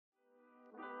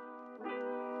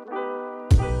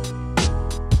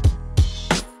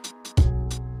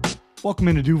Welcome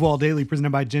into Duval Daily,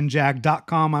 presented by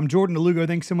GenJag.com. I'm Jordan Lugo.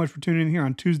 Thanks so much for tuning in here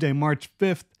on Tuesday, March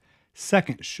 5th,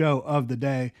 second show of the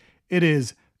day. It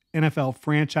is NFL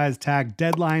franchise tag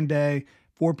deadline day.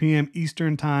 4 p.m.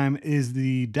 Eastern time is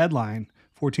the deadline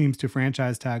for teams to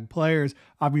franchise tag players.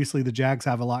 Obviously, the Jags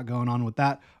have a lot going on with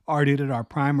that. Already did our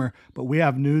primer, but we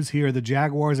have news here. The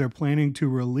Jaguars are planning to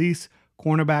release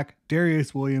cornerback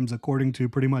Darious WIlliams, according to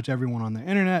pretty much everyone on the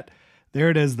internet. There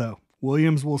it is, though.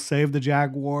 Williams will save the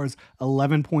Jaguars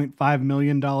 $11.5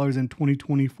 million in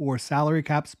 2024 salary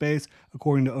cap space,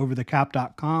 according to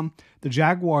overthecap.com. The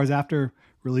Jaguars, after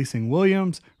releasing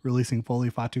Williams, releasing Foley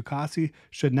Fatukasi,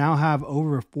 should now have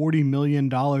over $40 million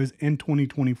in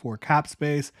 2024 cap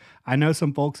space. I know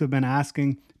some folks have been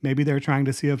asking, maybe they're trying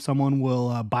to see if someone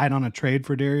will bite on a trade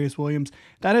for Darious WIlliams.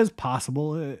 That is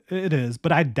possible. It is,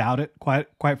 but I doubt it,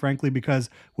 quite frankly, because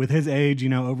with his age,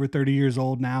 over 30 years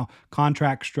old now,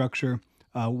 contract structure,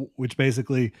 which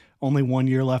basically only 1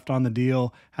 year left on the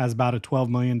deal, has about a $12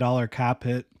 million cap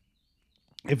hit.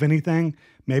 If anything,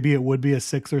 maybe it would be a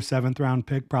 6th or 7th round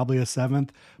pick, probably a 7th.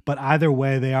 But either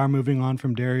way, they are moving on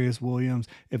from Darious WIlliams.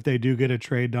 If they do get a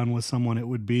trade done with someone, it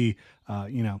would be,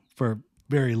 for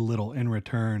very little in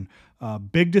return.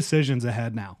 Big decisions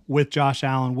ahead now with Josh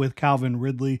Allen, with Calvin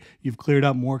Ridley. You've cleared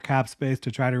up more cap space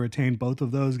to try to retain both of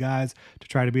those guys, to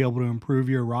try to be able to improve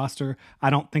your roster.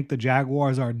 I don't think the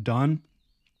Jaguars are done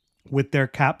with their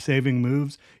cap saving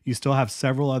moves. You still have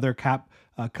several other cap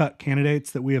cut candidates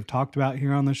that we have talked about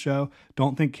here on the show.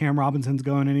 Don't think Cam Robinson's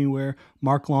going anywhere.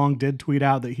 Mark Long did tweet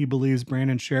out that he believes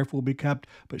Brandon Sheriff will be kept,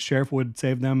 but Sheriff would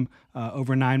save them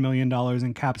over $9 million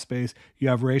in cap space. You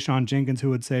have Rayshon Jenkins, who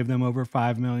would save them over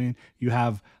 $5 million. You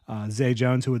have Zay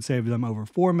Jones, who would save them over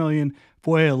 $4 million.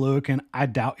 Foye Oluokun, I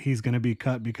doubt he's going to be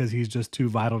cut because he's just too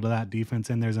vital to that defense,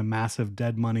 and there's a massive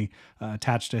dead money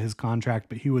attached to his contract,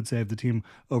 but he would save the team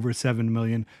over $7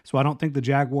 million. So I don't think the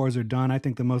Jaguars are done. I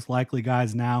think the most likely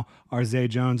guys now are Zay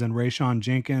Jones and Rayshon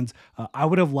Jenkins. I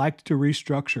would have liked to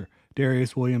restructure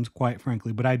Darious WIlliams, quite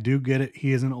frankly, but I do get it.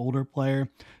 He is an older player,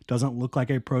 doesn't look like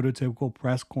a prototypical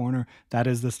press corner. That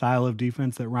is the style of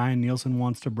defense that Ryan Nielsen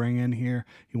wants to bring in here.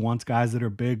 He wants guys that are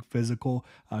big, physical,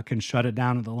 can shut it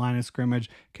down at the line of scrimmage,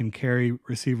 can carry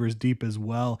receivers deep as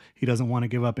well. He doesn't want to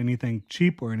give up anything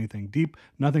cheap or anything deep,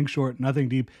 nothing short, nothing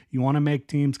deep. You want to make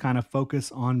teams kind of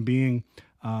focus on being,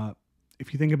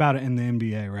 if you think about it in the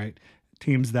NBA, right?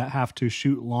 Teams that have to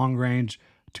shoot long range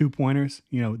two-pointers,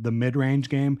 the mid-range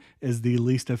game is the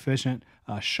least efficient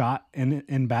shot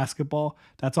in basketball.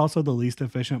 That's also the least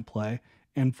efficient play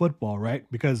in football, right?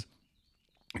 Because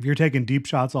if you're taking deep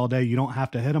shots all day, you don't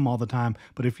have to hit them all the time.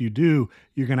 But if you do,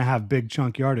 you're going to have big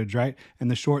chunk yardage, right? And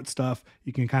the short stuff,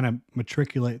 you can kind of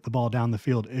matriculate the ball down the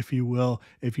field, if you will,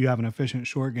 if you have an efficient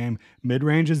short game.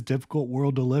 Mid-range is a difficult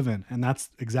world to live in, and that's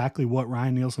exactly what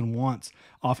Ryan Nielsen wants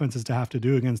offenses to have to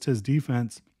do against his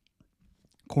defense.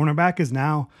 Cornerback is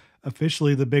now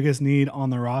officially the biggest need on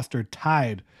the roster,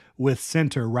 tied with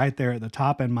center right there at the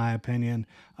top, in my opinion.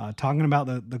 Talking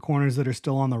about the corners that are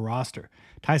still on the roster,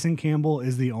 Tyson Campbell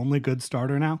is the only good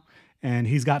starter now, and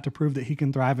he's got to prove that he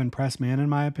can thrive in press man, in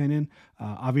my opinion.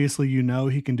 Obviously,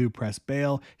 he can do press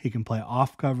bail, he can play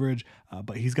off coverage,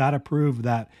 but he's got to prove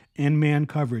that in man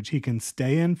coverage, he can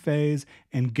stay in phase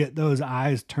and get those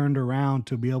eyes turned around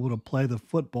to be able to play the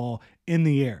football in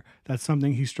the air. That's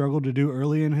something he struggled to do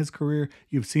early in his career.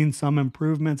 You've seen some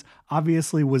improvements.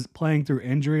 Obviously was playing through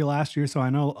injury last year, so I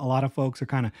know a lot of folks are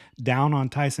kind of down on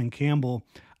Tyson Campbell.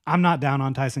 I'm not down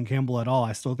on Tyson Campbell at all.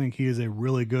 I still think he is a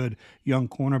really good young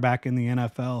cornerback in the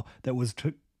NFL that was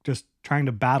just trying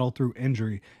to battle through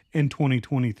injury in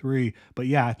 2023. But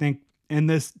yeah, I think in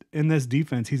this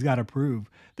defense, he's got to prove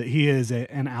that he is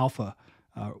an alpha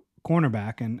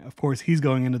cornerback. And of course, he's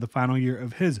going into the final year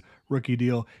of his rookie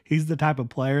deal. He's the type of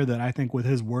player that I think with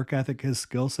his work ethic, his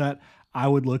skill set, I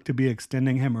would look to be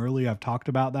extending him early. I've talked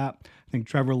about that. I think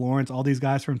Trevor Lawrence, all these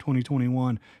guys from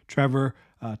 2021, Trevor,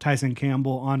 Tyson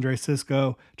Campbell, Andre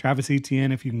Sisco, Travis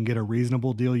Etienne, if you can get a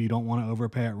reasonable deal, you don't want to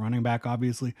overpay at running back,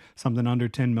 obviously, something under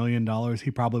 $10 million.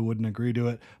 He probably wouldn't agree to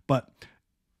it, but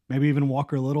maybe even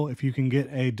Walker Little, if you can get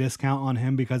a discount on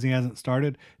him because he hasn't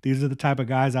started. These are the type of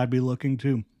guys I'd be looking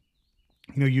to.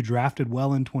 You drafted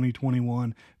well in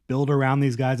 2021, build around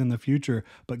these guys in the future.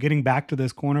 But getting back to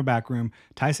this cornerback room,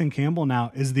 Tyson Campbell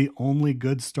now is the only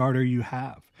good starter you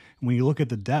have. And when you look at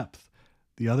the depth,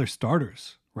 the other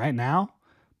starters right now,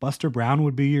 Buster Brown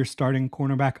would be your starting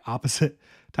cornerback opposite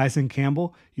Tyson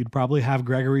Campbell. You'd probably have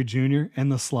Gregory Jr. in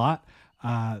the slot.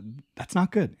 That's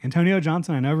not good. Antonio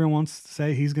Johnson, I know everyone wants to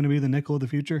say he's going to be the nickel of the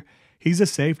future. He's a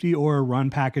safety or a run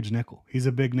package nickel. He's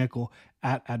a big nickel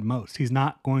at most. He's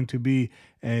not going to be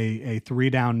a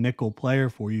three-down nickel player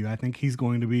for you. I think he's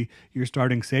going to be your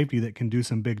starting safety that can do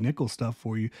some big nickel stuff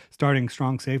for you, starting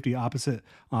strong safety opposite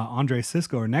Andre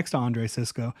Sisco or next to Andre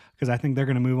Sisco, because I think they're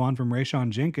going to move on from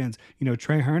Rayshon Jenkins.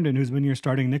 Trey Herndon, who's been your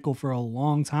starting nickel for a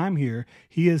long time here,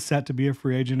 he is set to be a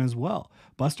free agent as well.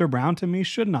 Buster Brown, to me,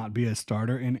 should not be a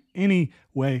starter in any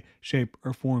way, shape,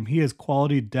 or form. He is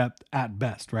quality depth at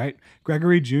best, right?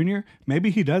 Gregory Jr.,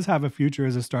 maybe he does have a future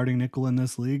as a starting nickel in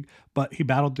this league, but he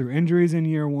battled through injuries in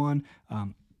year one,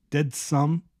 did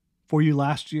some for you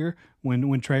last year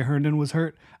when Trey Herndon was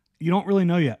hurt. You don't really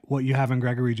know yet what you have in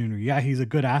Gregory Jr. Yeah, he's a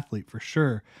good athlete for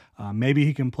sure. Maybe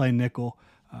he can play nickel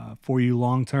for you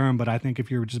long term, but I think if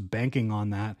you're just banking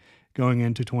on that going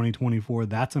into 2024,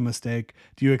 that's a mistake.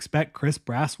 Do you expect Chris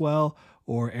Braswell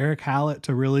or Eric Hallett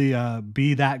to really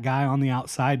be that guy on the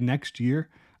outside next year?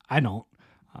 I don't.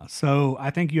 So I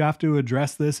think you have to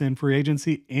address this in free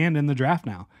agency and in the draft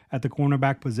now at the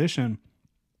cornerback position.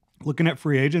 Looking at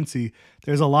free agency,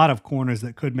 there's a lot of corners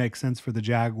that could make sense for the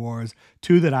Jaguars.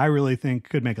 Two that I really think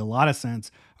could make a lot of sense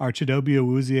are Chidobe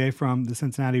Awuzie from the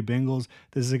Cincinnati Bengals.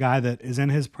 This is a guy that is in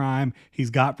his prime.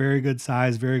 He's got very good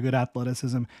size, very good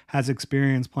athleticism, has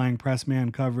experience playing press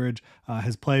man coverage,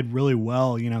 has played really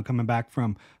well, coming back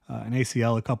from an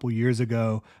ACL a couple years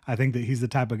ago. I think that he's the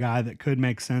type of guy that could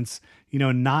make sense,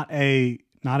 not going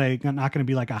to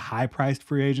be like a high-priced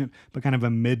free agent, but kind of a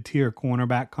mid-tier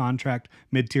cornerback contract,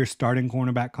 mid-tier starting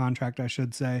cornerback contract, I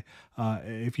should say.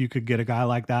 If you could get a guy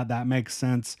like that, that makes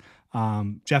sense.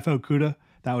 Jeff Okudah,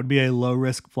 that would be a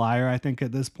low-risk flyer, I think,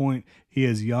 at this point. He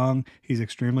is young. He's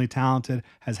extremely talented,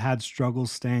 has had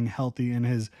struggles staying healthy in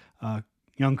his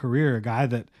young career. A guy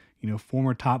that,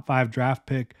 former top 5 draft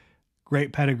pick,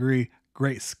 great pedigree,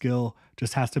 great skill,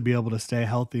 just has to be able to stay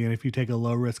healthy. And if you take a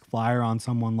low risk flyer on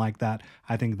someone like that,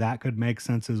 I think that could make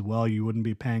sense as well. You wouldn't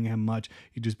be paying him much.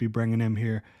 You'd just be bringing him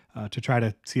here to try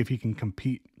to see if he can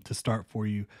compete to start for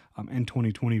you in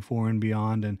 2024 and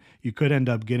beyond. And you could end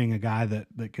up getting a guy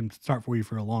that can start for you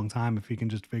for a long time if he can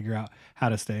just figure out how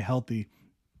to stay healthy.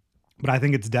 But I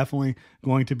think it's definitely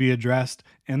going to be addressed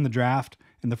in the draft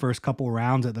in the first couple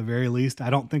rounds at the very least.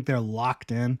 I don't think they're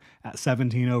locked in at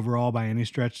 17 overall by any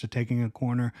stretch to taking a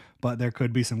corner, but there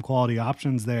could be some quality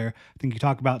options there. I think you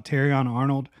talk about Terrion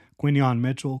Arnold, Quinion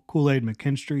Mitchell, Kool-Aid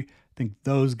McKinstry. I think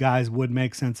those guys would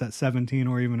make sense at 17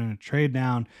 or even in a trade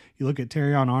down. You look at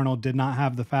Terrion Arnold, did not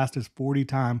have the fastest 40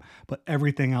 time, but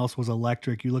everything else was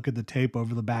electric. You look at the tape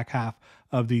over the back half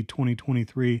of the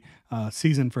 2023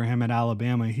 season for him at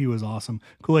Alabama. He was awesome.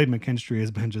 Kool-Aid McKinstry has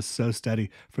been just so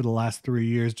steady for the last 3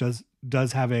 years. Just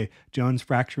does have a Jones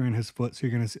fracture in his foot, so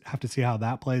you're going to have to see how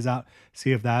that plays out,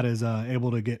 see if that is able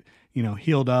to get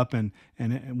healed up and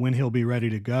when he'll be ready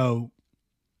to go.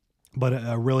 But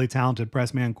a really talented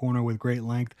press man corner with great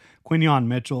length. Quinion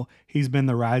Mitchell, he's been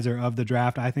the riser of the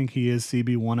draft. I think he is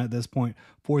CB1 at this point.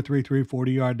 4.33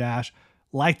 40-yard dash.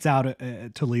 Lights out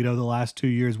at Toledo the last 2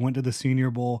 years. Went to the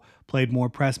Senior Bowl, played more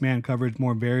press man coverage,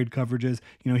 more varied coverages.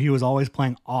 He was always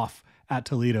playing off at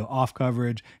Toledo, off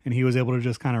coverage, and he was able to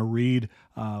just kind of read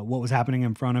what was happening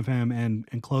in front of him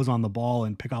and close on the ball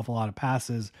and pick off a lot of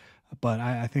passes. But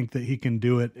I think that he can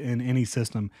do it in any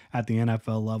system at the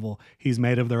NFL level. He's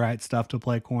made of the right stuff to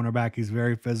play cornerback. He's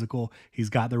very physical. He's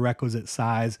got the requisite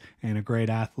size and a great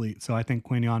athlete. So I think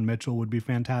Quinion Mitchell would be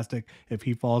fantastic if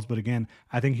he falls. But again,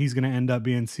 I think he's going to end up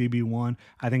being CB1.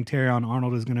 I think Terrion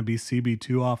Arnold is going to be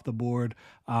CB2 off the board.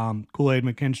 Kool-Aid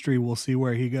McKinstry, we'll see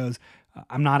where he goes.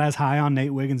 I'm not as high on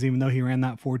Nate Wiggins, even though he ran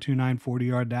that 4.29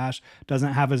 40-yard dash.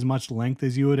 Doesn't have as much length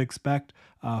as you would expect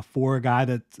for a guy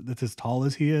that's as tall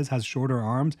as he is, has shorter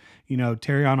arms.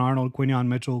 Terrion Arnold, Quinion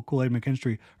Mitchell, Kool-Aid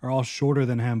McKinstry are all shorter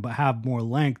than him, but have more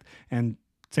length, and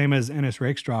same as Ennis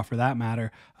Rakestraw for that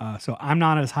matter. So I'm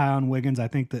not as high on Wiggins. I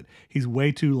think that he's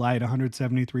way too light,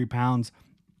 173 pounds.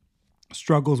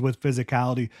 Struggles with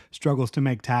physicality, struggles to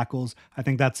make tackles. I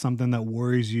think that's something that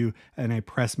worries you in a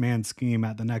press man scheme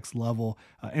at the next level.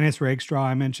 Ennis Rakestraw,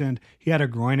 I mentioned, he had a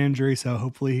groin injury, so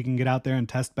hopefully he can get out there and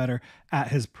test better at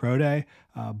his pro day.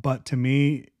 But to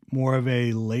me, more of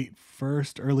a late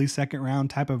first, early second round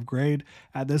type of grade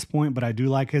at this point, but I do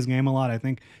like his game a lot. I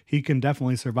think he can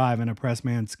definitely survive in a press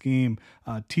man scheme.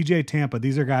 TJ Tampa,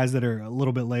 these are guys that are a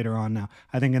little bit later on now.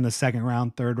 I think in the second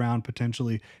round, third round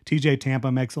potentially. TJ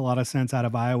Tampa makes a lot of sense out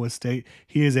of Iowa State.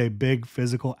 He is a big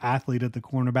physical athlete at the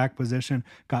cornerback position,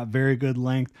 got very good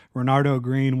length. Renardo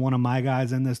Green, one of my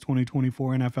guys in this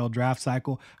 2024 NFL draft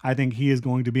cycle. I think he is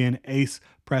going to be an ace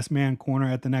press man corner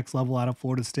at the next level out of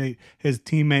Florida State. His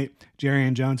teammate teammate,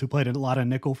 Jerrion Jones, who played a lot of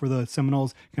nickel for the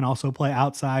Seminoles, can also play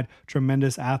outside.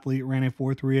 Tremendous athlete, ran a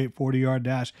 4.38 40-yard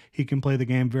dash. He can play the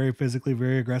game very physically,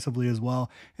 very aggressively as well.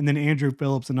 And then Andrew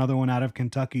Phillips, another one out of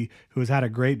Kentucky, who has had a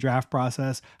great draft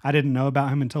process. I didn't know about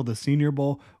him until the Senior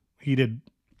Bowl. He did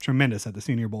tremendous at the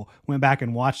Senior Bowl. Went back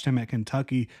and watched him at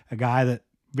Kentucky, a guy that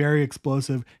very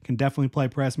explosive, can definitely play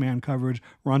press man coverage,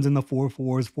 runs in the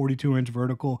 4.4s, 42-inch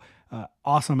vertical,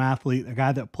 awesome athlete, a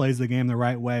guy that plays the game the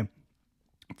right way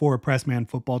for a press man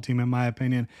football team, in my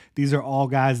opinion. These are all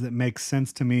guys that make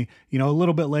sense to me, you know, a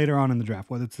little bit later on in the draft,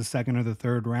 whether it's the second or the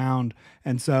third round.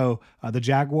 And so the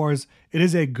Jaguars, it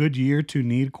is a good year to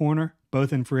need corner,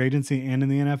 both in free agency and in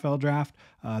the NFL draft.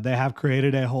 They have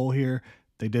created a hole here.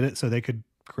 They did it so they could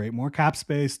create more cap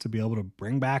space to be able to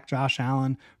bring back Josh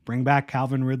Allen, bring back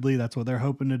Calvin Ridley. That's what they're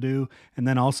hoping to do. And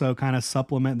then also kind of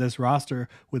supplement this roster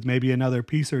with maybe another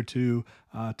piece or two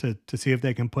to see if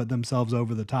they can put themselves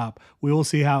over the top. We will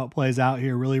see how it plays out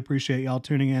here. Really appreciate y'all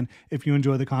tuning in. If you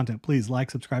enjoy the content, please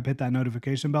like, subscribe, hit that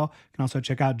notification bell. You can also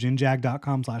check out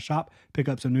ginjag.com/shop, pick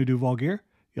up some new Duval gear.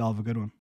 Y'all have a good one.